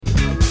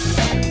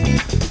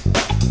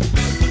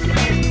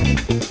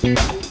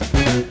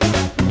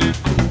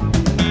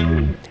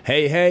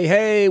Hey, hey,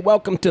 hey,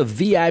 welcome to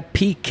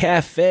VIP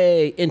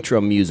Cafe.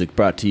 Intro music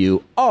brought to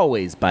you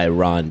always by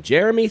Ron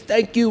Jeremy.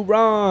 Thank you,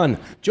 Ron.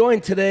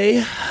 Joined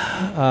today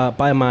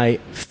by my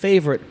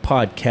favorite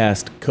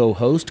podcast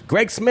co-host,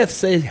 Greg Smith.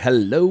 Say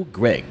hello,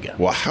 Greg.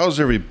 Well, how's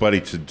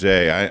everybody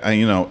today?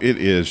 It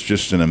is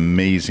just an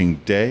amazing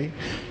day.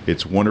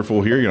 It's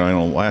wonderful here. I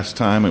know last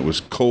time it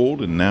was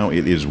cold and now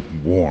it is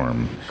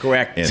warm.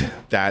 Correct. And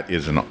that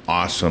is an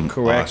awesome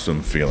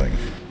feeling.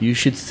 You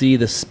should see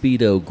the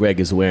Speedo Greg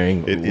is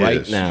wearing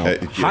right is. now.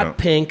 Hot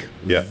pink,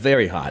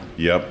 very hot.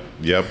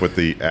 Yep, with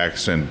the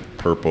accent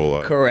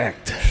purple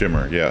Correct.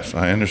 shimmer. Yes,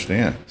 I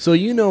understand. So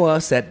you know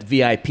us at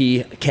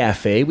VIP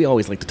Cafe. We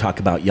always like to talk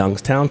about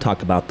Youngstown,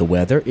 talk about the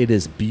weather. It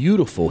is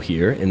beautiful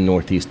here in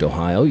Northeast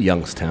Ohio,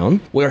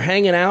 Youngstown. We're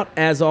hanging out,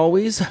 as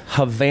always,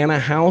 Havana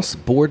House,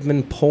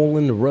 Boardman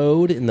Poland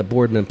Road in the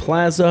Boardman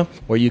Plaza,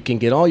 where you can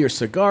get all your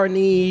cigar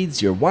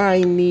needs, your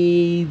wine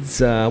needs,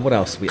 what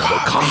else? We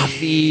have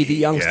coffee, the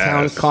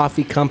Youngstown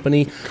Coffee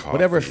Company.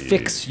 Whatever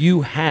fix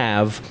you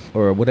have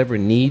or whatever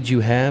needs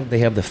you have, they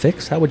have the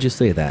fix. How would you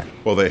say that?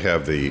 Well, they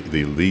have the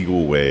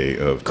legal way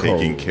of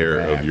taking care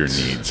of your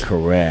needs.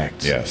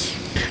 Correct. Yes.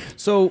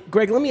 So,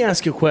 Greg, let me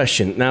ask you a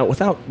question. Now,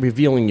 without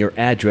revealing your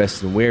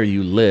address and where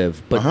you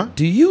live, but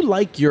do you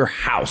like your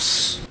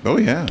house? Oh,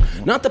 yeah.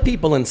 Not the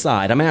people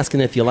inside. I'm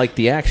asking if you like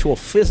the actual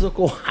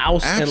physical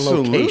house and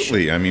location.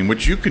 Absolutely. I mean,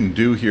 what you can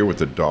do here with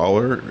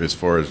 $1 as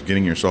far as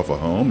getting yourself a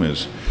home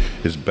is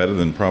better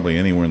than probably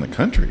anywhere in the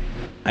country.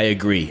 I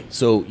agree.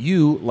 So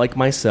you, like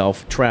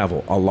myself,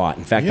 travel a lot.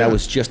 In fact, I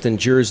was just in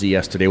Jersey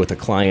yesterday with a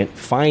client,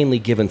 finally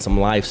giving some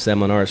live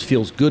seminars.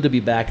 Feels good to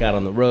be back out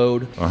on the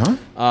road.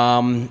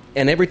 And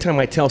every time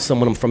I tell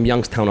someone I'm from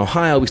Youngstown,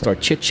 Ohio, we start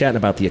chit-chatting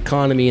about the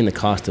economy and the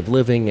cost of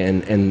living,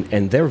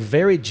 and they're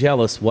very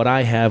jealous what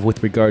I have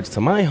with regards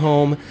to my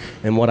home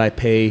and what I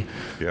pay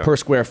per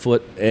square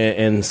foot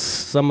and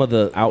some of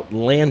the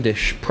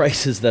outlandish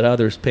prices that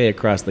others pay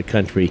across the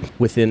country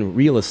within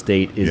real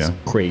estate is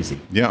crazy.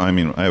 Yeah, I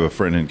mean, I have a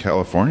friend in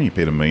California. He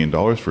paid $1 million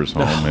for his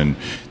home, and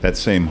that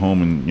same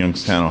home in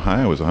Youngstown,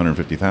 Ohio, was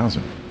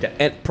 $150,000.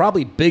 And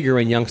probably bigger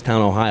in Youngstown,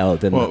 Ohio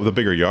than the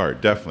bigger yard,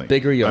 definitely.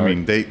 Bigger yard. I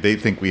mean, they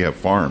think we have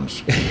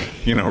farms,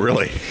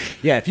 really.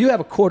 Yeah, if you have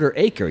a quarter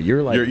acre,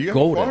 you're like you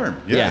golden. have a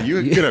farm. Yeah,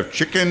 you can have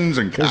chickens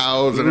and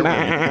cows and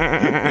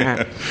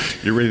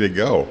everything. You're ready to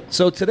go.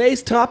 So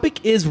today's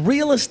topic is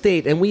real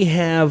estate, and we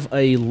have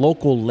a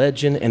local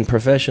legend and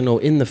professional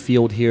in the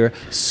field here,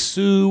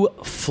 Sue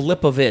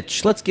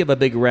Flipovich. Let's give a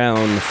big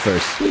round for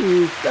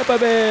Sue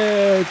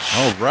Flipovich.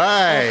 All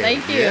right. Well,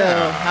 thank you.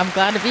 Yeah. I'm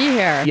glad to be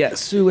here. Yeah,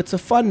 Sue, it's a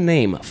fun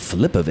name,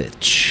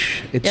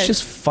 Flipovich. It's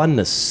just fun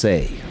to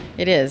say.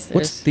 It is.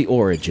 What's the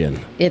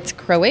origin? It's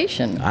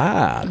Croatian.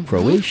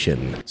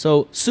 Croatian.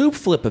 So Sue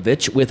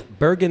Flipovich with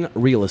Bergen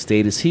Real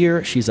Estate is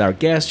here. She's our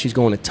guest. She's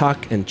going to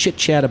talk and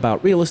chit-chat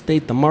about real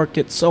estate, the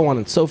market, so on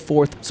and so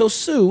forth. So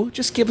Sue,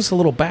 just give us a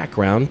little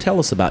background. Tell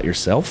us about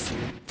yourself.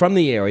 From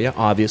the area,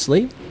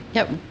 obviously.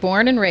 Yep,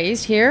 born and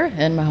raised here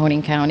in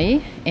Mahoning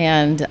County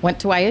and went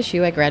to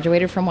YSU. I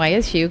graduated from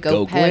YSU.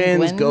 Go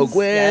Penguins, go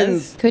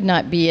Gwins. Yes. Could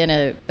not be in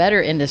a better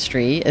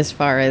industry as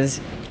far as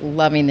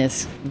loving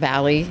this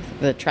valley,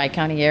 the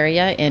Tri-County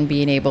area, and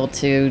being able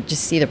to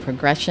just see the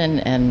progression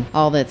and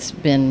all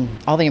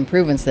the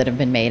improvements that have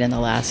been made in the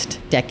last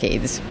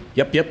decades.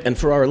 Yep. And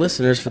for our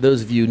listeners, for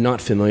those of you not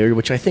familiar,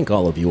 which I think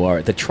all of you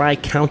are, the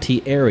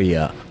Tri-County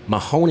area,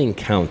 Mahoning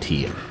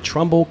County,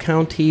 Trumbull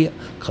County,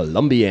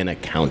 Columbiana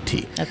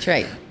County. That's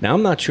right. Now,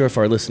 I'm not sure if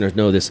our listeners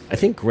know this. I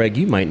think, Greg,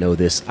 you might know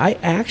this. I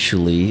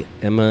actually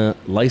am a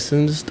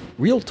licensed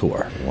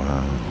realtor.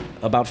 Wow.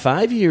 About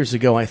 5 years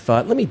ago, I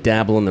thought, let me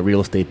dabble in the real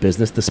estate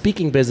business. The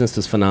speaking business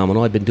is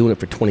phenomenal. I've been doing it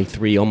for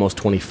 23, almost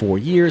 24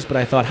 years. But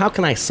I thought, how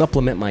can I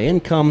supplement my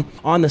income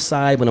on the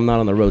side when I'm not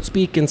on the road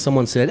speaking?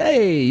 Someone said,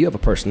 hey, you have a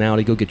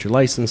personality. Go get your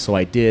license. So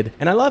I did.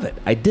 And I love it.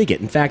 I dig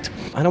it. In fact,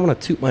 I don't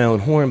want to toot my own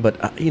horn, but,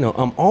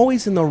 I'm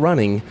always in the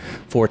running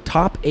for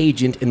top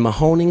agent in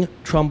Mahoning,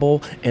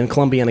 Trumbull, and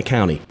Columbiana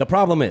County. The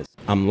problem is,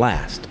 I'm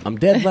last. I'm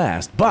dead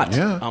last. But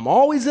I'm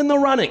always in the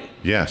running.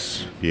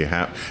 Yes, you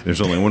have. There's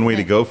only one way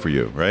to go for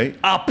you, right?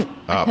 Up.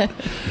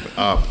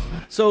 Up.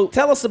 So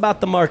tell us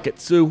about the market,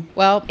 Sue.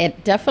 Well,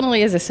 it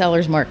definitely is a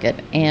seller's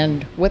market.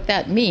 And what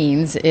that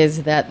means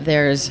is that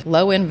there's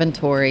low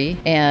inventory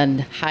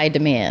and high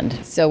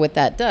demand. So what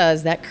that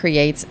does, that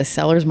creates a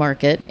seller's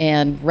market.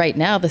 And right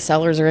now, the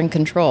sellers are in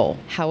control.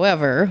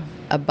 However,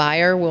 a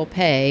buyer will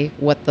pay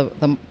what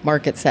the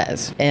market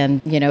says. And,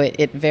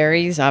 it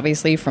varies,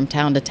 obviously, from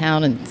town to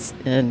town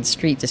and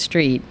street to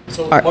street.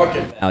 So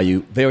market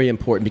value, very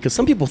important, because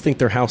some people think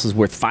their house is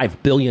worth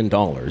 $5 billion,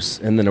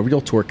 and then a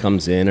realtor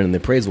comes in and the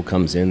appraisal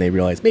comes in, they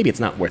realize maybe it's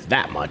not worth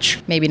that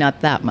much. Maybe not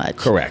that much.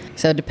 Correct.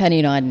 So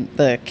depending on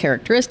the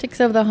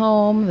characteristics of the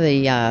home,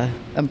 the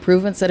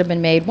improvements that have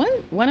been made.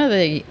 One of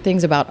the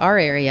things about our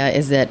area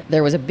is that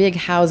there was a big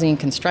housing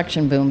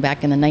construction boom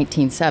back in the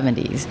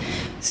 1970s.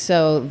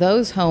 So those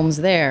those homes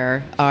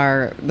there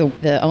are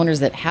the owners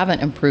that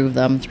haven't improved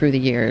them through the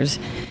years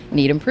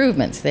need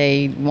improvements.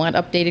 They want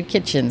updated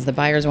kitchens. The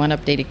buyers want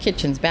updated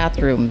kitchens,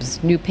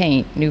 bathrooms, new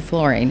paint, new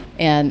flooring.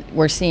 And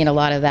we're seeing a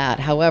lot of that.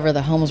 However,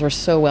 the homes were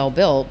so well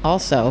built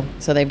also,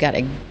 so they've got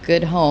a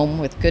good home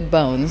with good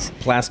bones.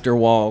 Plaster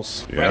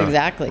walls. Yeah,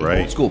 Exactly.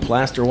 Right. Old school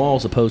plaster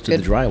walls opposed to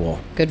the drywall.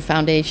 Good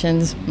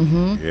foundations.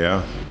 Mm-hmm.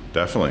 Yeah,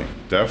 definitely.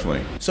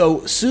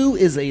 So Sue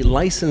is a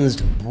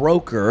licensed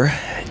broker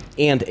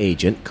and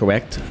agent,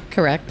 correct?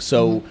 Correct.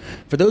 So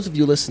for those of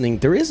you listening,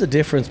 there is a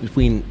difference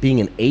between being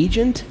an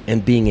agent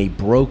and being a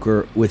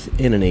broker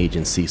within an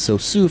agency. So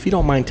Sue, if you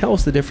don't mind, tell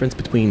us the difference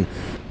between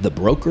the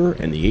broker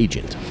and the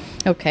agent.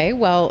 Okay,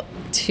 well,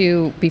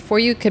 before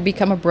you could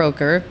become a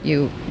broker,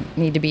 you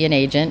need to be an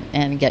agent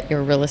and get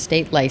your real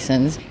estate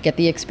license, get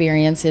the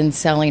experience in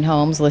selling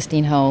homes,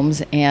 listing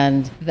homes,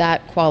 and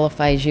that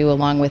qualifies you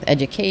along with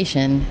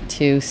education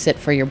to sit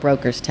for your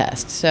broker's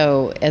test.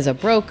 So as a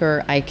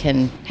broker, I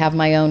can have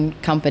my own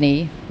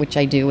company, which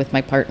I do with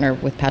my partner,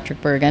 with Patrick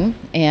Bergen,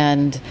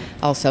 and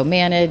also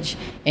manage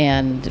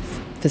and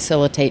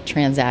facilitate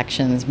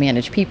transactions,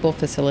 manage people,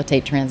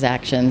 facilitate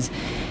transactions,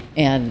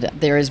 and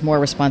there is more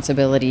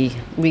responsibility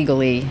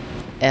legally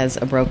as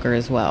a broker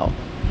as well.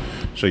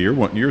 So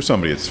you're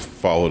somebody that's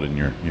followed in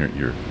your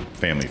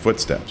family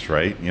footsteps,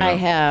 right? You know? I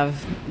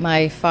have.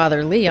 My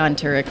father, Leon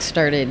Turek,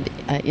 started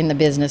in the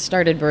business,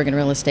 started Bergen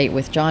Real Estate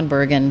with John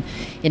Bergen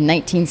in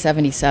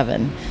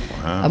 1977,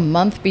 a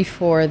month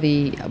before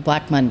the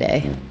Black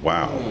Monday.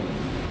 Wow.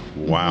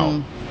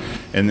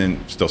 And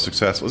then still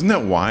successful. Isn't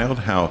that wild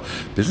how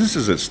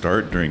businesses that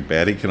start during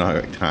bad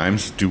economic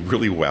times do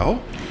really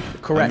well?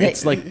 Correct.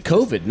 It's like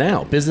COVID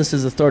now.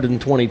 Businesses that started in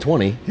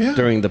 2020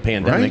 during the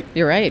pandemic. Right.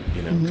 You're right.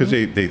 Because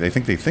they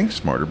think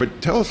smarter.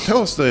 But tell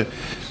us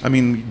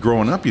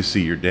growing up, you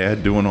see your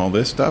dad doing all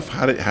this stuff.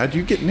 How did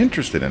you get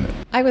interested in it?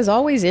 I was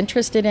always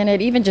interested in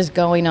it, even just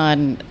going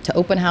on to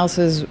open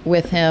houses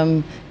with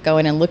him,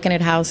 going and looking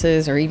at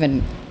houses, or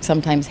even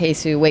sometimes, hey,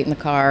 Sue, wait in the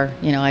car.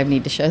 I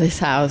need to show this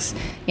house.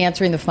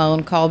 Answering the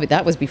phone call, but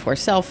that was before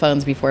cell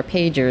phones, before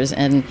pagers,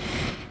 and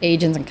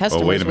agents and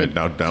customers. Oh, wait a minute.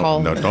 Now,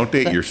 don't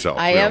date yourself.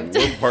 I am.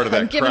 We're part of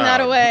that I'm crowd. giving that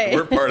away.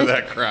 We're part of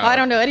that crowd. I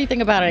don't know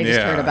anything about it. I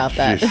just heard about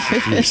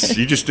that.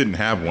 You just didn't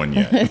have one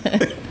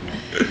yet.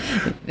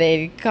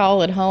 They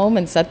call at home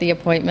and set the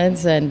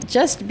appointments, and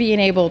just being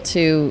able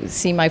to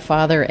see my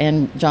father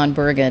and John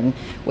Bergen,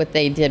 what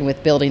they did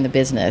with building the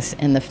business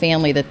and the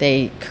family that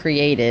they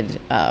created,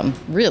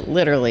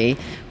 literally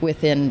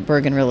within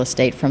Bergen Real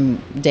Estate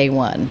from day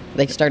one.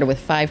 They started with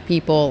 5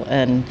 people,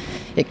 and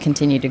it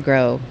continued to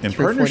grow. And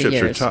through 40 partnerships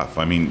years. are tough.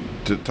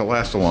 To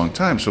last a long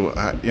time. So,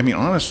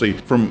 honestly,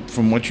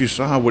 from what you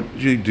saw, what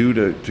did you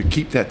do to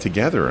keep that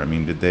together?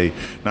 Did they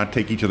not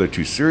take each other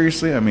too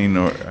seriously?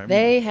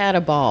 They had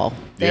a ball.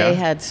 They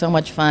had so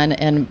much fun,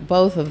 and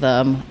both of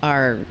them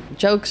are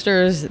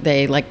jokesters.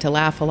 They like to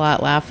laugh a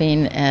lot.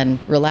 Laughing and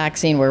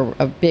relaxing were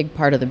a big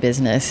part of the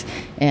business,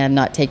 and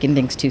not taking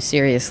things too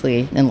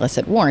seriously unless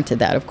it warranted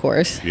that, of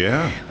course.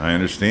 Yeah, I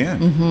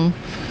understand.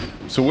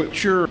 Mm-hmm. So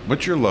what's your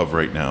love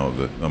right now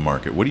of the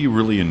market? What do you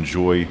really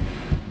enjoy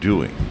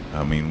doing?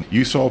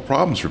 You solve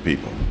problems for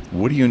people.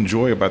 What do you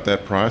enjoy about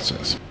that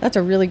process? That's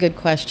a really good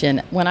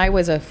question. When I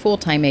was a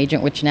full-time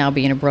agent, which now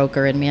being a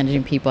broker and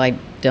managing people, I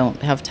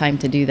don't have time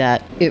to do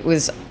that. It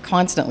was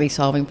constantly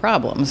solving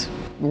problems,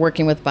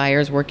 working with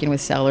buyers, working with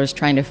sellers,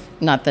 trying to,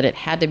 not that it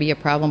had to be a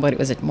problem, but it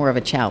was more of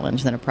a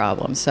challenge than a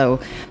problem. So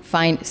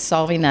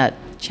solving that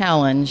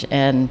challenge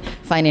and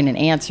finding an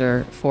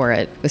answer for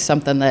it was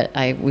something that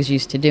I was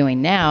used to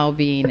doing. Now,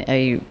 being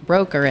a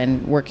broker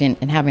and working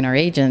and having our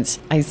agents,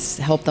 I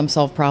help them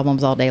solve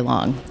problems all day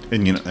long.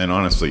 And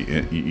honestly,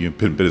 you've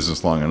been in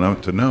business long enough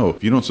to know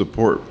if you don't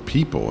support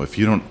people, if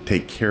you don't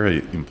take care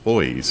of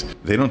employees,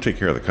 they don't take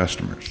care of the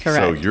customers.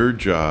 Correct. So your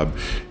job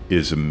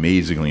is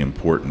amazingly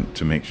important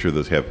to make sure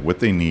they have what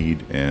they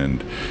need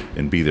and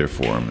be there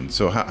for them. And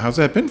so how's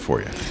that been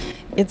for you?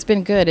 It's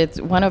been good. It's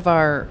one of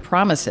our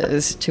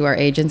promises to our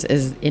agents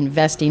is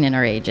investing in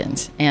our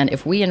agents. And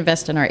if we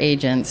invest in our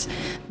agents,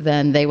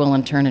 then they will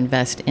in turn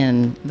invest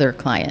in their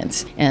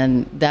clients.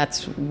 And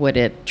that's what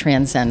it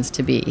transcends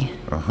to be.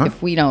 Uh-huh.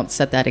 If we don't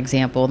set that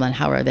example, then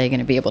how are they going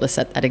to be able to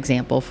set that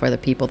example for the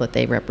people that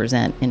they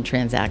represent in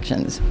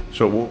transactions?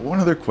 So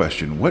one other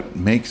question. What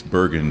makes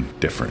Bergen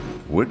different?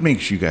 What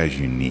makes you guys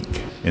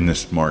unique in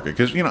this market?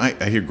 Because,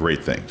 I hear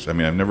great things. I've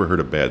never heard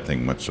a bad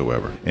thing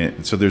whatsoever.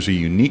 And so there's a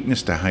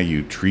uniqueness to how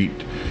you treat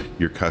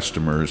your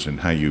customers and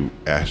how you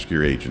ask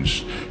your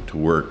agents to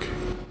work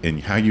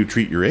and how you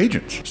treat your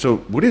agents. So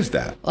what is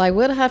that? Well, I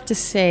would have to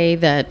say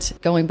that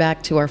going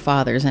back to our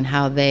fathers and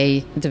how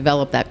they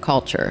developed that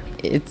culture,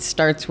 it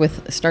started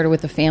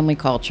with the family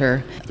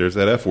culture. There's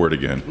that F word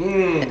again.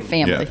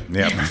 Family.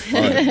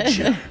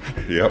 Yeah.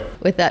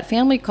 Yep. With that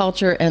family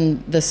culture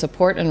and the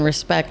support and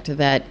respect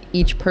that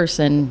each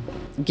person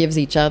gives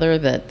each other,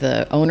 that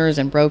the owners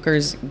and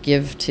brokers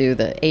give to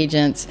the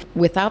agents.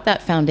 Without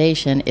that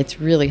foundation, it's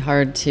really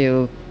hard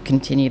to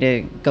continue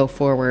to go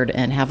forward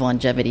and have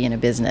longevity in a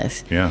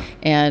business. Yeah.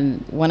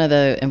 And one of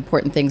the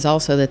important things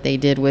also that they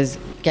did was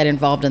get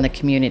involved in the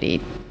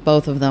community.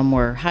 Both of them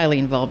were highly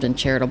involved in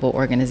charitable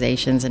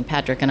organizations, and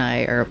Patrick and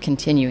I are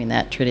continuing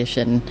that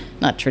tradition,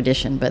 not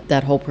tradition, but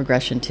that whole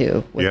progression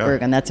too with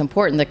Bergen. That's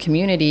important. The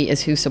community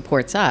is who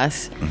supports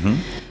us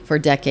for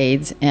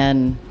decades,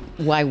 and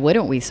why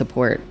wouldn't we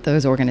support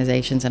those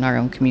organizations in our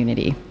own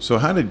community? So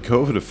how did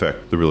COVID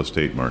affect the real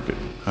estate market?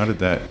 How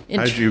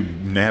did you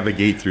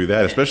navigate through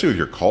that, especially with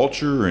your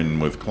culture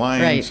and with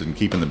clients and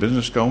keeping the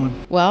business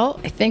going? Well,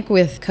 I think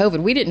with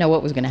COVID, we didn't know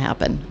what was going to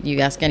happen. You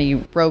ask any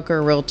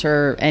broker,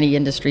 realtor, any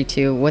industry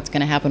too, what's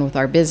going to happen with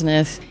our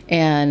business.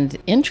 And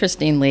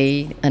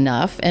interestingly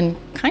enough, and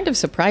kind of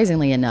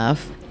surprisingly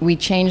enough, we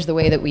changed the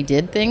way that we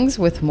did things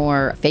with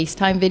more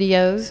FaceTime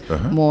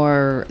videos,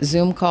 more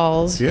Zoom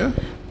calls,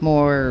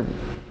 more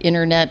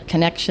internet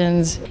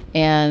connections,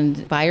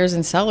 and buyers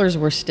and sellers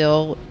were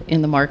still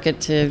in the market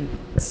to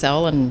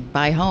sell and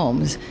buy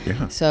homes.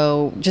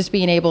 So just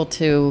being able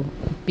to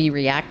be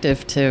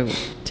reactive to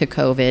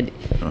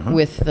COVID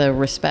with the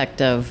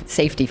respect of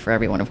safety for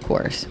everyone, of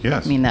course.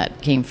 Yes. I mean,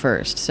 that came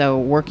first. So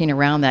working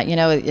around that,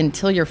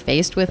 until you're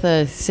faced with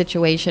a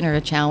situation or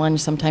a challenge,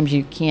 sometimes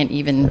you can't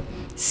even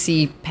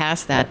see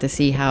past that to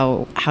see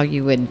how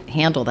you would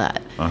handle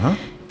that.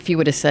 If you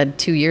would have said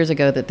 2 years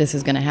ago that this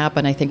is going to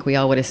happen, I think we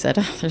all would have said,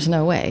 there's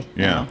no way.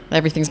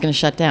 Everything's going to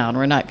shut down.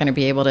 We're not going to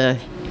be able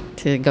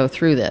to go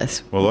through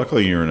this. Well,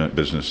 luckily you're in a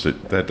business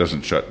that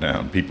doesn't shut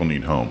down. People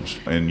need homes,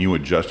 and you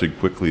adjusted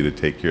quickly to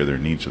take care of their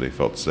needs so they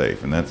felt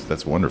safe, and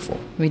that's wonderful.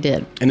 We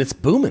did. And it's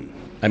booming.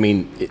 I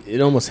mean,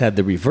 it almost had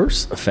the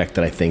reverse effect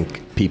that I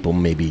think people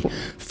maybe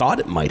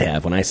thought it might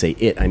have. When I say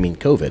it, I mean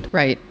COVID.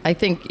 Right. I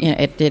think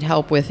it did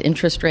help with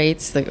interest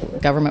rates, the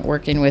government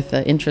working with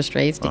interest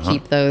rates to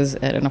keep those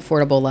at an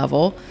affordable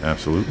level.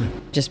 Absolutely.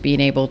 Just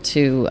being able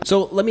to...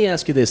 So let me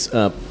ask you this.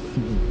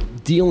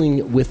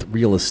 Dealing with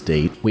real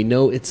estate, we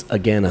know it's,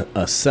 again,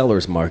 a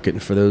seller's market.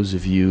 And for those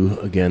of you,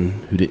 again,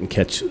 who didn't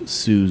catch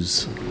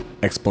Sue's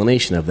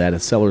explanation of that, a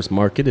seller's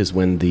market is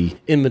when the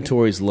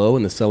inventory is low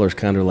and the seller's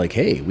kind of like,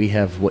 hey, we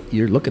have what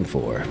you're looking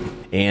for.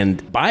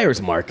 And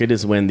buyer's market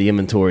is when the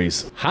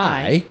inventory's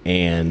high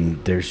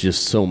and there's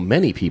just so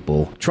many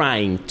people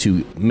trying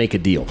to make a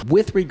deal.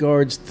 With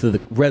regards to the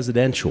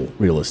residential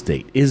real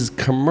estate, is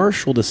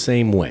commercial the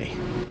same way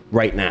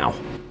right now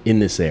in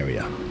this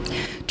area?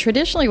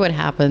 Traditionally, what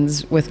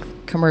happens with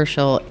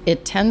commercial,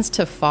 it tends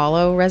to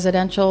follow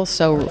residential.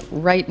 So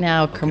right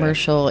now, there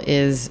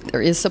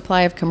is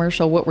supply of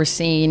commercial. What we're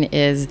seeing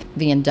is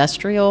the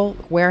industrial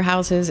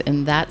warehouses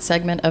in that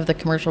segment of the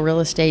commercial real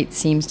estate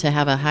seems to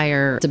have a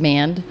higher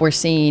demand. We're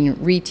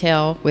seeing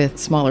retail with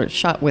smaller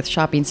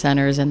shopping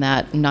centers and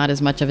that not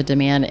as much of a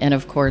demand. And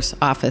of course,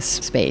 office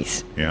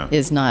space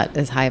is not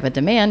as high of a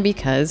demand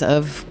because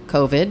of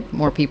COVID.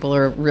 More people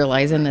are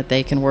realizing that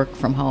they can work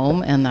from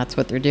home, and that's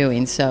what they're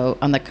doing. So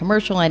on the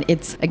commercial end,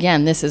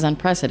 this is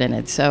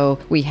unprecedented. So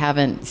we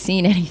haven't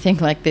seen anything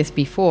like this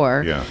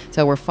before.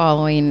 So we're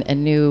following a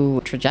new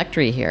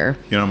trajectory here.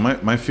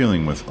 My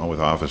feeling with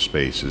office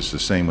space is the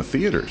same with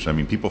theaters. I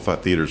mean, people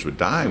thought theaters would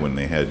die when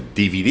they had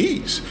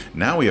DVDs.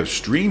 Now we have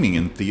streaming,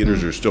 and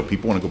theaters are still,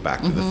 people want to go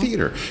back to the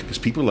theater because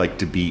people like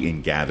to be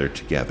and gather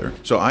together.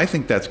 So I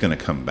think that's going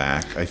to come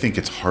back. I think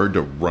it's hard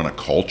to run a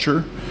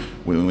culture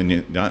when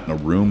you're not in a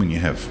room and you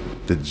have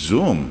that.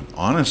 Zoom,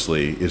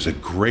 honestly, is a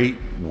great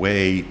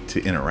way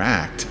to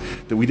interact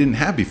that we didn't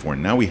have before.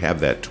 Now we have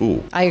that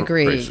tool. I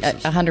agree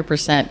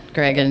 100%,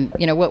 Greg.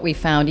 And what we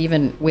found,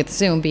 even with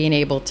Zoom, being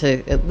able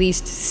to at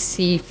least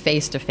see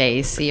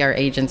face-to-face, see our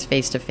agents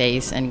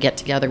face-to-face, and get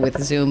together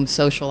with Zoom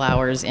social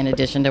hours in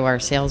addition to our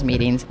sales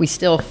meetings, we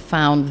still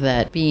found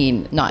that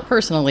being not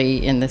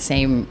personally in the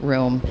same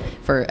room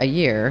for a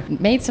year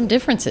made some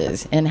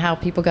differences in how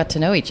people got to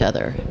know each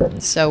other.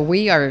 So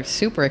we are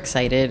super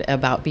excited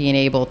about being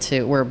able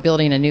to, we're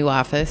building a new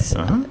office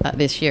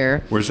this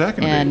year. Where's that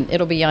going to be? And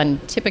it'll be on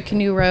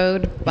Tippecanoe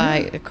Road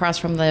across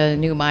from the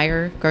new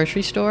Meyer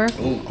grocery store.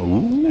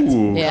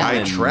 Ooh,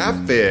 high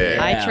traffic.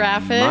 High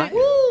traffic.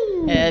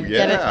 And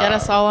get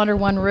us all under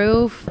one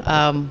roof.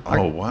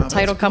 Our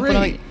title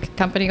company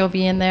will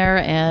be in there,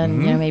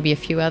 and maybe a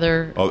few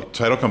other. Oh,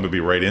 title company will be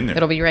right in there.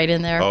 It'll be right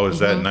in there. Oh, is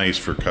that nice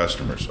for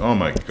customers? Oh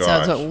my gosh. So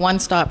it's a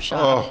one-stop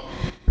shop.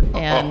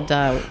 And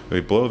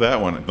they blow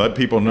that one. Let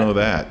people know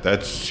that.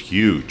 That's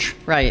huge.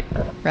 Right.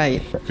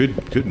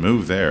 Good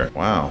move there.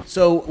 Wow.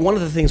 So one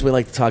of the things we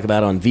like to talk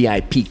about on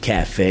VIP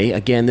Cafe,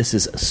 again, this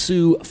is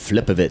Sue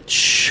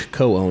Flipovich,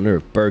 co-owner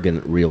of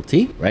Bergen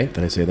Realty, right?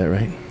 Did I say that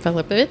right?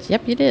 Flipovich?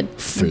 Yep, you did.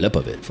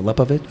 Flipovich.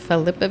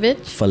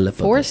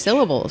 4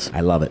 syllables.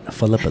 I love it.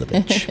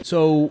 Flipovich.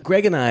 So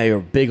Greg and I are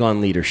big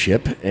on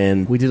leadership,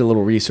 and we did a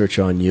little research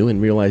on you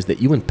and realized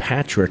that you and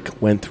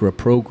Patrick went through a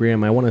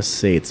program, I want to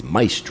say it's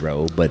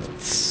Maestro, but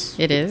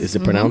It is. Is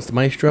it pronounced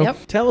Maestro?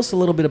 Yep. Tell us a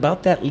little bit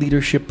about that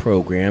leadership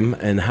program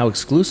and how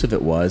exclusive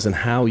it was and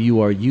how you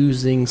are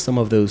using some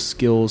of those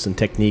skills and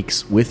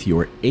techniques with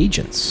your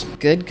agents.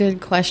 Good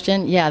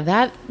question. Yeah,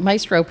 that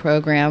Maestro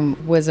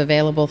program was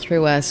available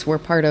through us. We're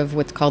part of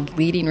what's called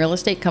Leading Real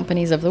Estate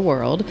Companies of the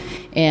World,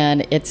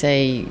 and it's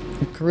a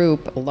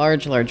group, a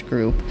large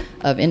group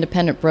of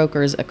independent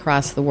brokers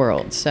across the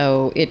world.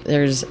 So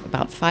there's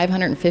about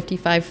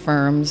 555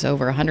 firms,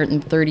 over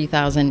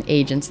 130,000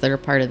 agents that are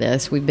part of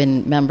this. We've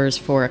been members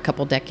for a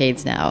couple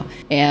decades now.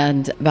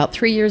 And about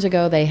 3 years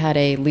ago, they had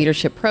a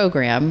leadership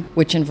program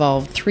which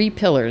involved 3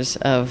 pillars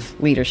of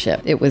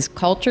leadership. It was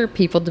culture,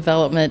 people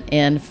development,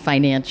 and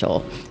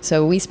financial.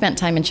 So we spent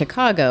time in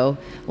Chicago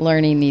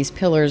learning these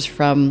pillars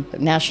from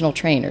national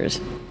trainers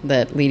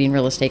that Leading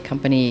Real Estate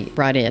Company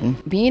brought in.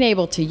 Being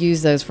able to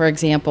use those, for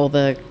example,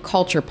 the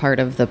culture part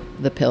of the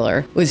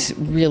pillar was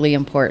really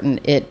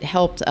important. It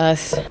helped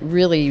us,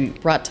 really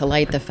brought to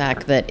light the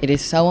fact that it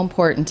is so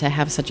important to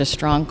have such a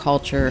strong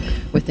culture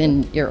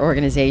within your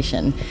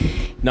organization.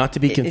 Not to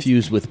be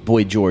confused with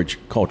Boy George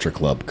Culture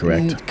Club,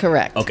 correct?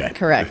 Correct. Okay.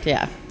 Correct,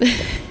 yeah.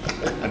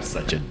 I'm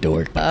such a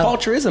dork. But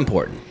culture is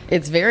important.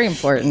 It's very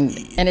important,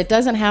 and it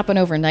doesn't happen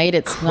overnight.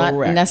 It's not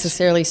Correct.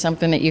 necessarily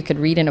something that you could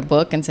read in a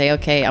book and say,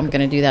 okay, I'm going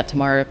to do that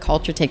tomorrow.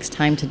 Culture takes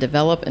time to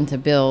develop and to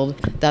build.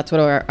 That's what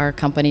our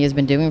company has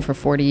been doing for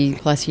 40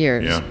 plus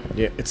years.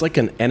 Yeah, it's like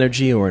an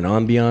energy or an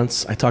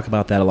ambiance. I talk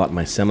about that a lot in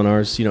my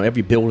seminars. You know,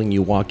 every building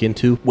you walk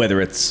into, whether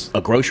it's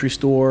a grocery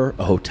store,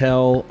 a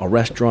hotel, a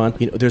restaurant,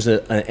 there's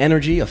an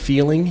energy, a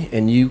feeling,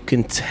 and you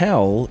can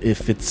tell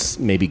if it's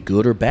maybe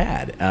good or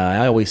bad.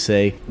 I always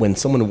say when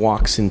someone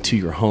walks into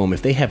your home,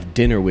 if they have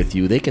dinner with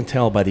you, they can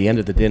tell by the end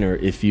of the dinner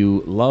if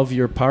you love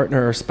your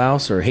partner or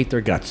spouse or hate their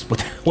guts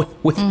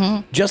with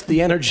just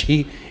the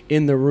energy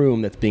in the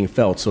room that's being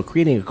felt. So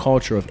creating a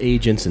culture of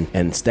agents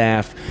and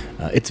staff,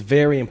 it's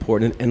very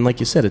important. And like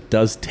you said, it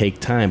does take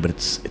time, but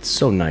it's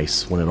so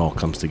nice when it all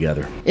comes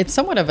together. It's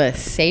somewhat of a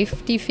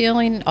safety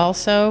feeling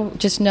also,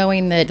 just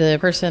knowing that the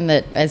person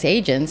that, as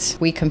agents,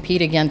 we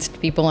compete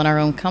against people in our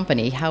own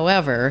company.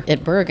 However,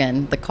 at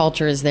Bergen, the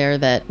culture is there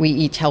that we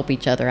each help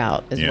each other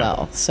out as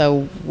well.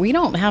 So we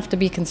don't have to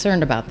be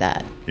concerned about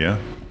that. Yeah.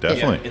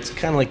 Definitely. Yeah, it's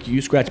kind of like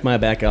you scratch my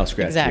back, I'll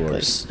scratch Exactly.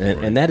 yours.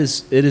 And it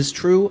is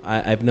true.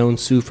 I've known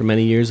Sue for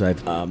many years.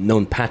 I've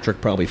known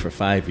Patrick probably for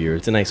 5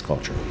 years. It's a nice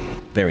culture.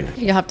 Very nice.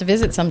 You'll have to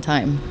visit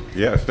sometime.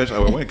 Yeah, especially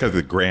when it comes to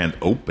the grand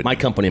opening. My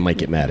company might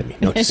get mad at me.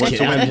 No, just So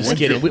kidding. I'm just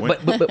kidding.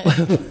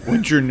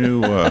 When's your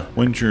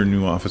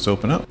new office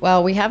open up?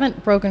 Well, we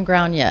haven't broken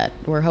ground yet.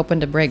 We're hoping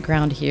to break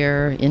ground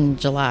here in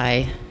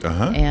July.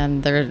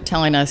 And they're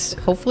telling us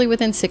hopefully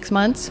within 6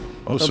 months.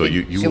 Oh, so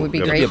you it would be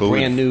have great. A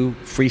brand new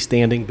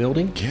freestanding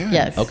building? Yeah,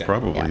 Yes. okay.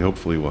 Probably. Yeah.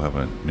 Hopefully, we'll have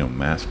a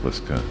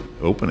maskless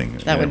opening.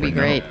 That would be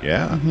great.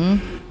 Yeah,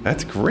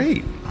 that's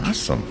great.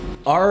 Awesome.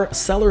 Are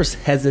sellers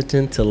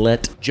hesitant to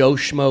let Joe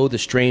Schmo, the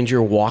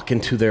stranger, walk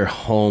into their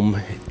home?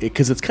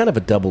 Because it's kind of a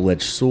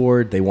double-edged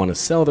sword. They want to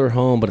sell their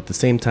home, but at the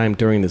same time,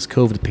 during this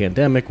COVID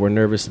pandemic, we're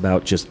nervous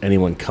about just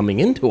anyone coming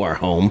into our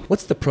home.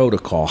 What's the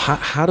protocol?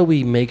 How do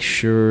we make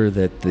sure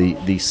that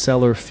the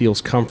seller feels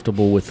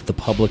comfortable with the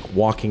public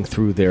walking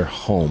through their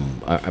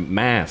home?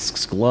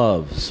 Masks,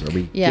 gloves? Are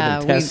we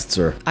giving tests?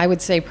 I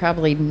would say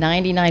probably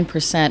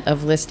 99%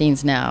 of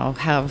listings now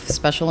have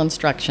special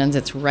instructions.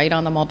 It's right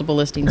on the multiple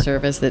listing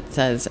service that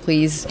says,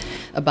 please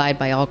abide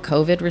by all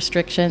COVID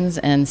restrictions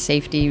and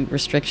safety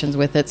restrictions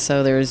with it.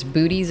 So there's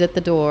booties at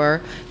the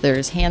door.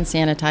 There's hand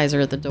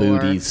sanitizer at the door.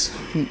 Booties.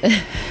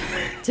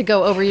 To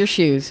go over your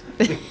shoes.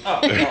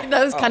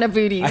 Those kind of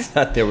booties. I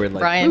thought they were like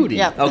Brian, booties.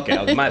 yep.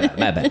 Okay, my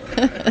bad.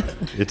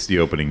 It's the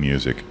opening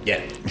music.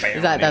 Yeah.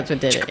 That's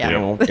what did it,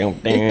 yeah.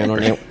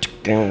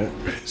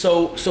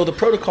 So the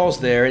protocol's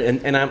there,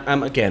 and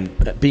I'm again,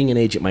 being an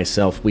agent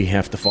myself, we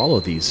have to follow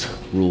these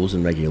rules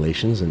and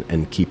regulations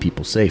and keep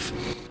people safe.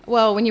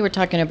 Well, when you were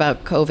talking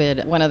about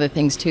COVID, one of the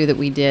things, too, that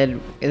we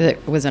did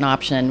that was an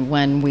option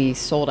when we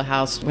sold a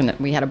house, when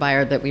we had a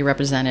buyer that we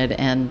represented,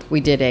 and we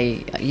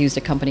used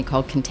a company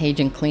called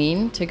Contagion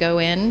Clean to go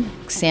in,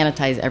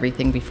 sanitize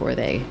everything before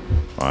they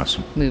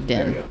moved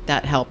in.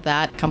 That helped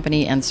that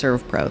company and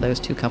ServPro, those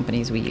two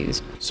companies we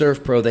used.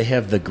 ServPro, they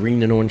have the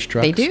green and orange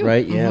trucks, They do.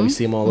 right? Yeah, we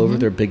see them all over.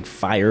 They're big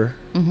fire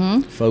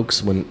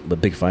folks when the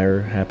big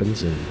fire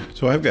happens. And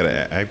So I've got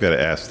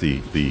to ask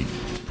the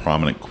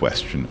prominent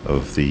question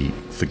of the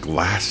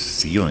glass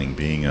ceiling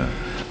being a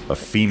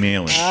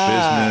female in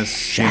business.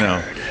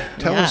 shattered.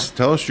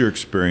 Tell us your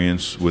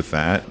experience with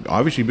that.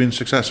 Obviously, you've been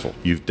successful.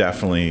 You've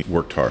definitely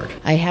worked hard.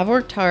 I have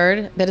worked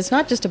hard, but it's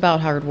not just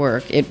about hard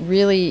work. It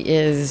really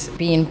is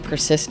being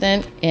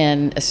persistent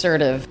and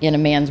assertive in a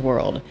man's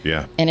world.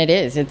 Yeah. And it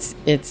is.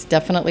 It's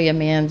definitely a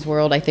man's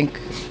world. I think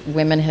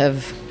women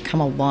have come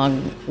a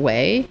long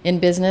way in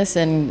business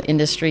and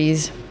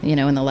industries,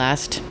 in the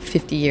last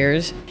 50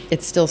 years.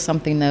 It's still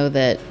something, though,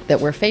 that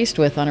we're faced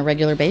with on a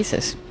regular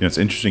basis. It's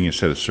interesting you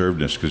said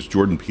assertiveness because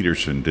Jordan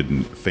Peterson did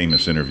a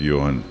famous interview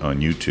on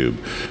YouTube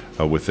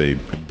with a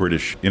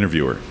British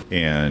interviewer,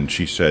 and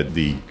she said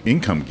the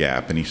income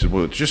gap, and he said,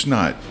 well, it's just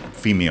not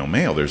female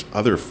male. There's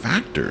other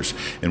factors,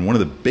 and one of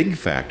the big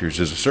factors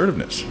is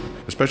assertiveness,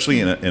 especially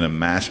in a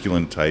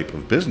masculine type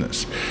of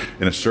business.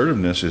 And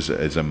assertiveness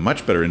is a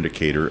much better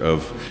indicator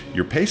of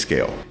your pay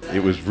scale.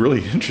 It was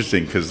really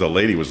interesting because the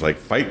lady was like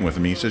fighting with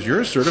me. He says,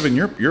 you're assertive, and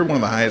you're one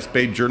of the highest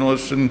paid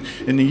journalists in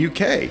the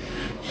UK.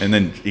 And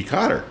then he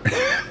caught her.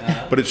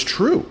 But it's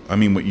true. I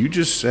mean, what you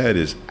just said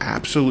is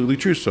absolutely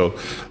true. So,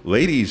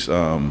 ladies,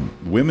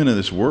 women of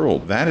this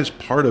world, that is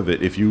part of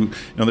it. If you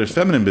know, there's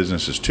feminine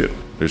businesses too.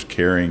 There's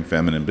caring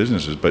feminine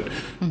businesses, but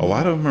a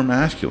lot of them are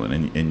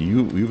masculine. And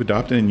you've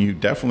adopted, and you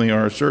definitely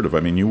are assertive. I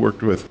mean, you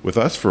worked with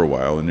us for a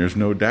while, and there's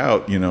no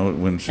doubt, you know,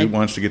 when Sue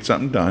wants to get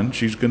something done,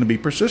 she's going to be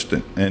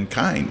persistent and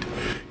kind,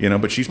 you know,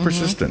 but she's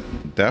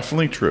persistent.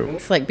 Definitely true.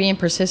 It's like being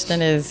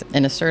persistent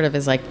and assertive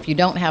is like, if you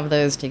don't have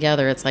those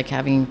together, it's like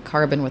having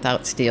carbon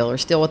without steel or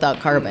steel without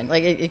carbon.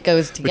 Like it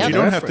goes together. But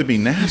you don't have to be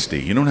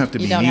nasty. You don't have to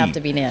be You don't mean. have to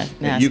be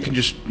nasty. You can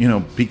just, you know,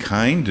 be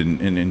kind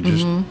and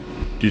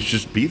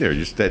just be there.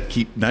 Just that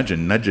keep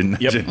nudging.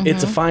 Yep.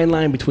 It's a fine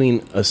line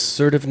between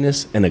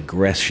assertiveness and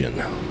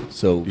aggression.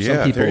 So Yeah,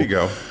 some people there you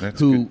go. That's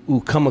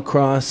who come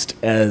across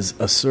as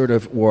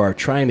assertive or are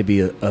trying to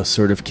be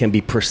assertive can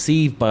be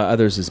perceived by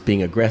others as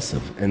being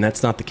aggressive, and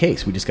that's not the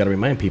case. We just got to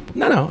remind people,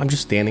 no, I'm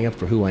just standing up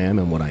for who I am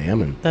and what I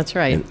am, and That's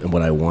right. and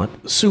what I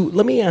want. Sue,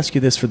 let me ask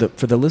you this for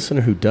the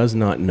listener who does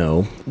not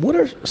know: what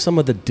are some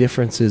of the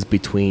differences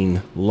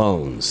between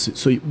loans?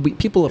 So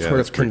people have Yeah, heard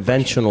that's of a great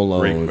conventional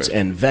question. Great loans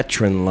question. and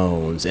veteran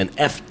loans and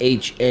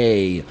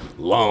FHA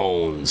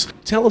loans.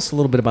 Tell us a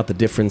little bit about the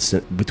difference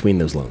between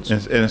those loans.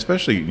 And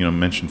especially, you know,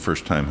 mention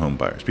first-time home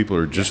buyers. People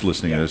are just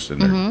listening to this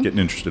and they're getting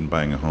interested in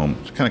buying a home.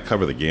 To kind of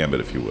cover the gambit,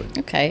 if you would.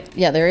 Okay.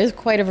 Yeah, there is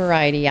quite a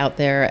variety out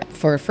there.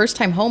 For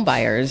first-time home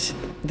buyers,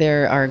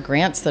 there are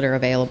grants that are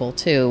available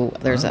too.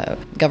 There's a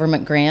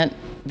government grant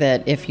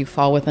that if you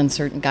fall within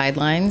certain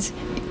guidelines,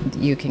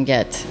 you can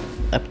get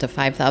up to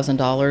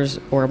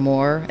 $5,000 or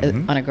more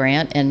on a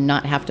grant and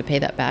not have to pay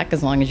that back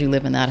as long as you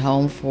live in that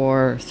home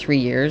for 3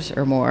 years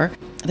or more.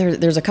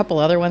 There's a couple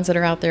other ones that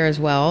are out there as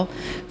well.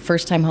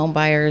 First-time home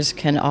buyers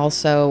can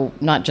also,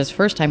 not just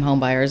first-time home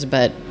buyers,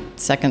 but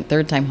second,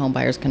 third-time home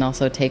buyers can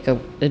also take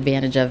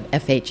advantage of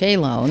FHA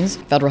loans,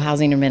 Federal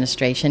Housing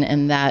Administration,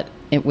 and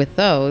with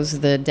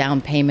those, the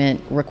down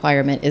payment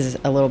requirement is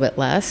a little bit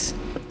less.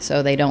 So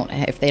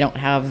if they don't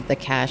have the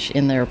cash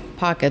in their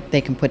pocket,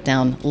 they can put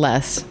down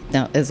less,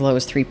 as low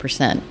as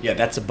 3%. Yeah,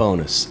 that's a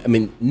bonus. I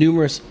mean,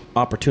 numerous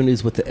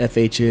opportunities with the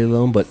FHA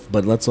loan,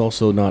 but let's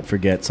also not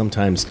forget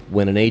sometimes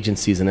when an agent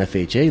sees an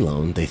FHA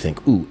loan, they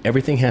think, ooh,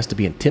 everything has to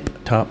be in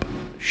tip-top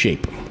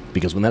shape.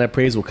 Because when that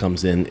appraisal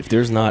comes in, if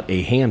there's not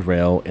a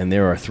handrail and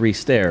there are 3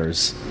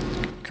 stairs,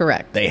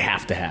 Correct. they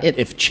have to have it.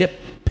 If chip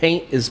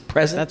paint is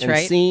present That's and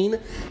right. seen,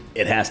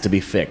 it has to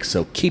be fixed.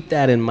 So keep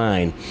that in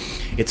mind.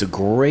 It's a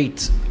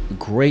great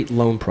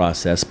loan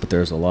process, but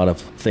there's a lot of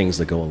things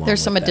that go along There's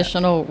with some that.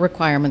 additional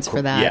requirements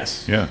for that.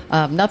 Yes. Yeah.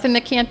 Nothing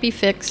that can't be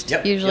fixed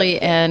Yep, usually,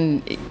 yep.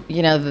 and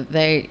you know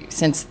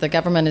since the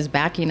government is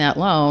backing that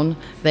loan,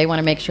 they want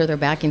to make sure they're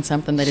backing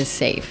something that is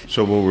safe.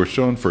 So while we're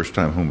showing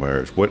first-time home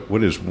buyers,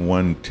 what is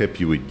one tip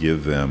you would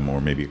give them, or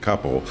maybe a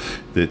couple,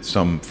 that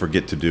some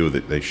forget to do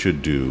that they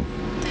should do?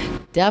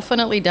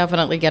 Definitely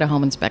get a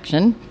home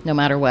inspection, no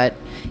matter what.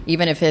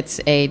 Even if let's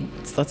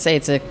say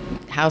it's a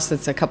house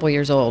that's a couple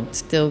years old,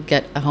 still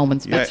get a home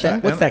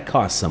inspection. What's that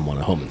cost someone,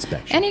 a home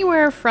inspection?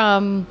 Anywhere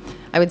from,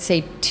 I would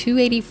say,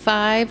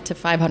 $285 to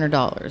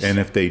 $500. And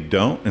if they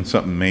don't, and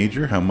something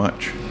major, how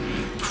much?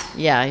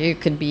 Yeah, you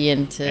could be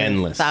into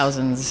Endless.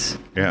 thousands.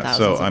 Yeah, thousands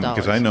so of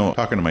because dollars. I know,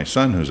 talking to my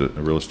son, who's a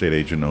real estate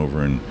agent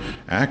over in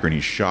Akron,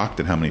 he's shocked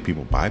at how many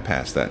people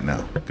bypass that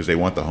now because they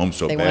want the home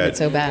so They bad. want it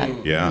so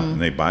bad. Yeah,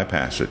 and they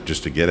bypass it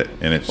just to get it,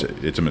 and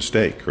it's a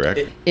mistake, correct?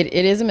 It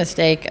is a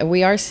mistake.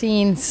 We are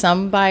seeing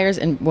some buyers,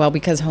 and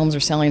because homes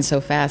are selling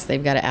so fast,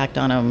 they've got to act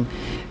on them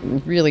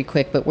really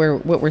quick. But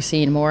what we're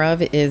seeing more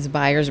of is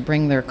buyers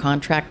bring their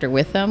contractor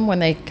with them when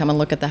they come and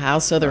look at the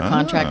house. So their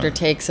contractor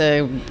takes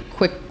a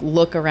quick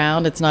look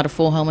around. It's not a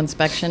full home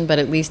inspection, but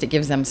at least it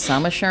gives them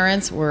some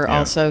assurance. We're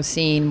also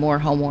seeing more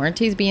home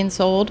warranties being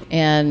sold,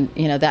 and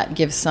that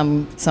gives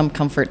some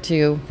comfort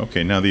too.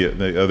 Okay, now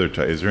the other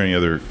type, is there any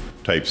other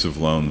types of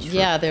loans?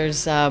 Yeah,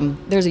 there's a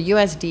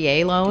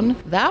USDA loan.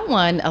 That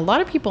one, a lot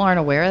of people aren't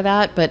aware of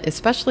that, but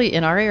especially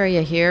in our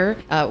area here,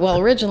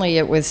 originally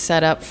it was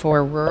set up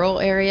for rural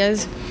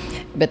areas,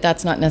 but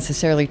that's not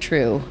necessarily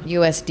true.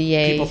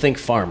 USDA... People think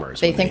farmers.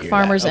 They when think hear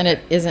farmers, that. and it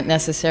Okay. isn't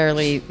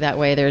necessarily that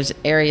way. There's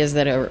areas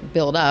that are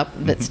built up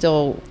that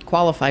still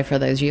qualify for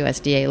those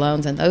USDA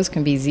loans, and those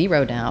can be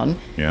zero down.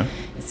 Yeah.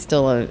 It's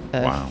still a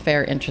Wow.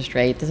 fair interest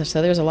rate.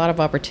 So there's a lot of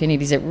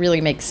opportunities. It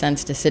really makes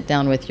sense to sit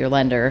down with your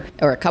lender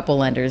or a couple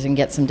lenders and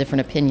get some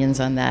different opinions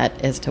on that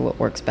as to what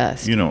works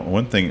best.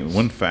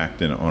 One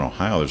fact in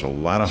Ohio, there's a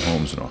lot of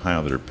homes in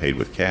Ohio that are paid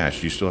with cash.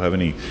 Do you still have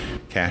any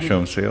cash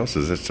home sales?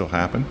 Does that still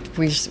happen?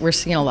 We're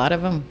seeing a lot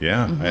of them.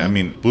 Yeah. I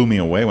mean, it blew me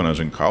away when I was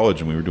in college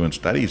and we were doing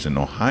studies in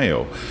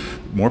Ohio.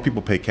 more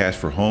people pay cash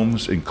for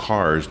homes and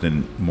cars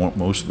than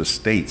most of the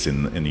states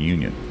in the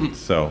union.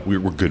 So we're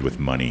good with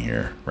money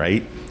here,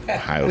 right?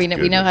 We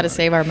know how to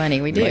save our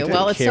money. We do. Like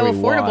well, it's so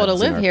affordable to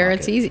live here. Pocket.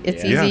 It's easy.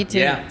 It's easy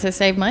to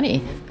save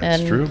money.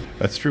 That's true.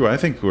 That's true. I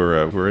think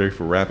we're ready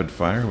for rapid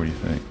fire. What do you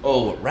think?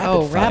 Oh,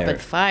 rapid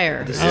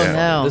fire.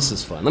 No. This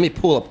is fun. Let me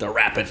pull up the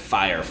rapid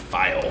fire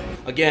file.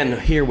 Again,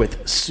 here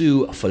with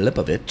Sue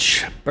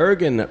Filipovich,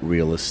 Bergen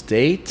Real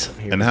Estate.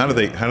 Here And how do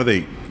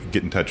they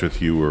get in touch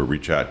with you or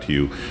reach out to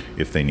you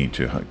if they need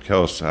to?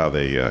 Tell us how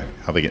they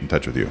get in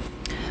touch with you.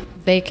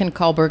 They can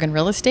call Bergen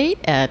Real Estate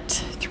at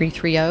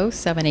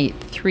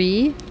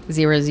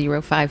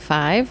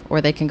 330-783-0055,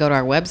 or they can go to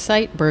our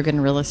website,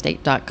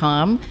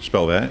 bergenrealestate.com.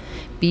 Spell that.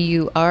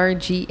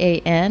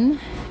 BURGAN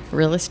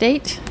Real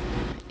Estate.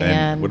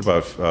 And what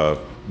about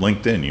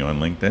LinkedIn? You on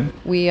LinkedIn?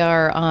 We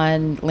are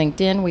on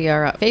LinkedIn. We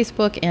are on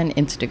Facebook and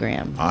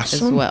Instagram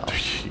Awesome. as well.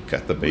 You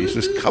got the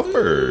bases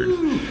covered.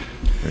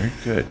 Very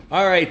good.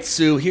 All right,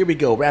 Sue, here we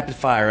go. Rapid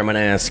fire. I'm going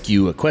to ask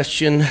you a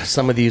question.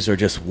 Some of these are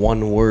just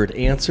one-word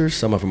answers.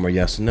 Some of them are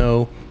yes,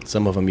 no.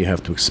 Some of them you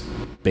have to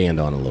expand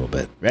on a little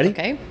bit. Ready?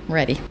 Okay,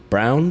 ready.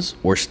 Browns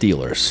or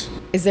Steelers?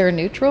 Is there a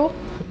neutral?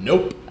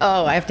 Nope.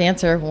 Oh, I have to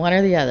answer one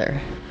or the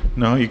other.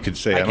 No, you could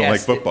say I don't like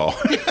guess football.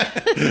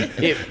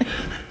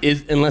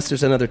 Unless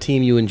there's another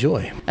team you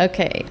enjoy.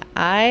 Okay,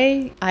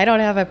 I don't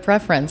have a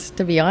preference,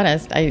 to be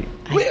honest. I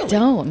Really?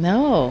 don't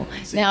know.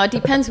 Now, it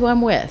depends who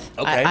I'm with.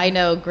 Okay. I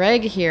know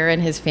Greg here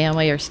and his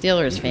family are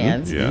Steelers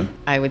fans. Yeah.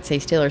 I would say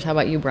Steelers. How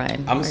about you,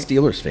 Brian? I'm a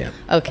Steelers fan.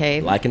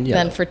 Okay. Black and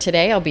yellow. Then for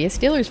today, I'll be a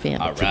Steelers fan.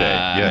 All right. Today.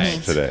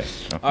 Yes, today.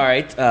 All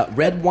right.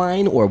 Red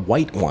wine or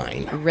white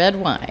wine? Red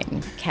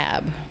wine,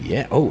 cab,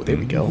 Yeah. Oh, there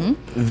we go.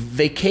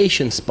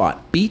 Vacation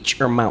spot,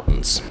 beach or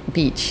mountains?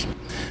 beach.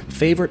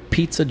 Favorite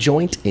pizza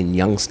joint in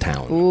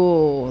Youngstown?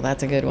 Ooh,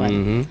 that's a good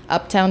one.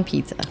 Uptown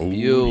Pizza.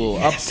 You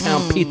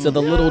Uptown Pizza,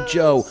 the Little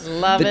Joe.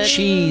 Love the it.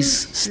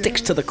 cheese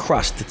sticks to the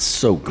crust. It's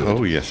so good.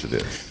 Oh, yes, it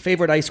is.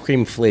 Favorite ice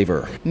cream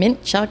flavor?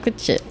 Mint chocolate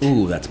chip.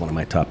 Ooh, that's one of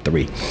my top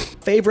 3.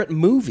 Favorite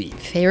movie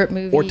Favorite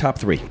movie. or top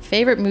 3?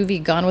 Favorite movie,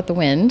 Gone with the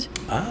Wind,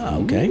 Ah,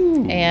 okay.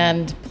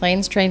 and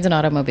Planes, Trains, and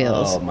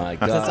Automobiles. Oh my It's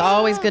god.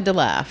 always good to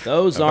laugh.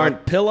 Those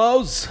aren't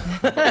pillows.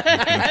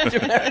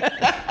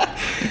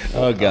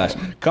 Oh gosh.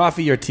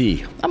 Coffee or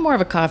tea? I'm more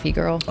of a coffee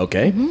girl.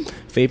 Okay.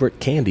 Favorite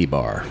candy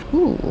bar?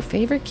 Ooh,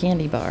 favorite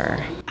candy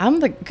bar. I'm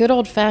the good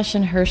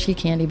old-fashioned Hershey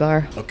candy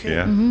bar. Okay.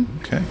 Yeah.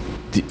 Okay.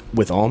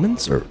 With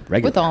almonds or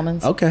regular? With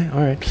almonds. Okay,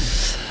 all right.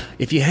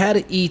 If you had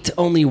to eat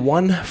only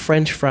one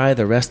French fry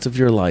the rest of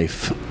your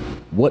life,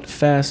 what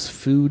fast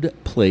food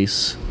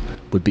place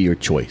would be your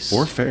choice?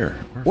 Or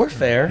fair. Or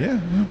fair. Yeah.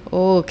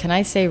 Oh, can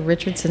I say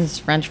Richardson's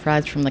French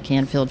fries from the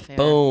Canfield Fair?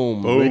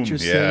 Boom. Boom,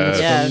 Richardson's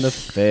yes. from the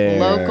fair.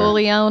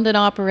 Locally owned and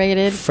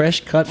operated.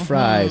 Fresh cut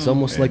fries,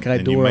 almost like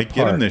And you Idora might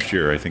get Park. them this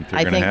year. I think they're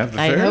I going to think have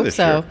the I fair hope this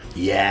so.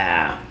 year.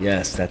 Yeah.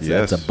 Yes, that's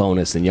Yes. a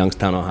bonus in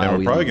Youngstown, Ohio. And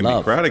we're probably we going to be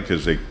love. crowded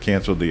because they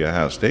canceled the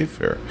Ohio State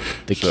Fair.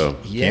 So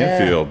Yeah,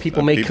 Canfield,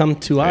 people may come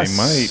to us. They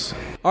might.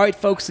 All right,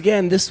 folks.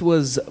 Again, this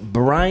was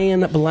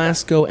Brian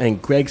Belasco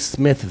and Greg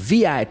Smith,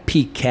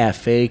 VIP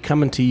Cafe,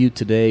 coming to you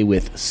today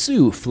with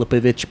Sue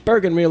Filipovich,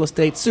 Bergen Real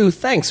Estate. Sue,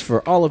 thanks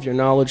for all of your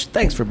knowledge.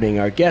 Thanks for being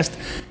our guest.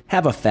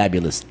 Have a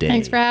fabulous day.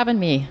 Thanks for having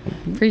me.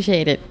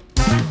 Appreciate it.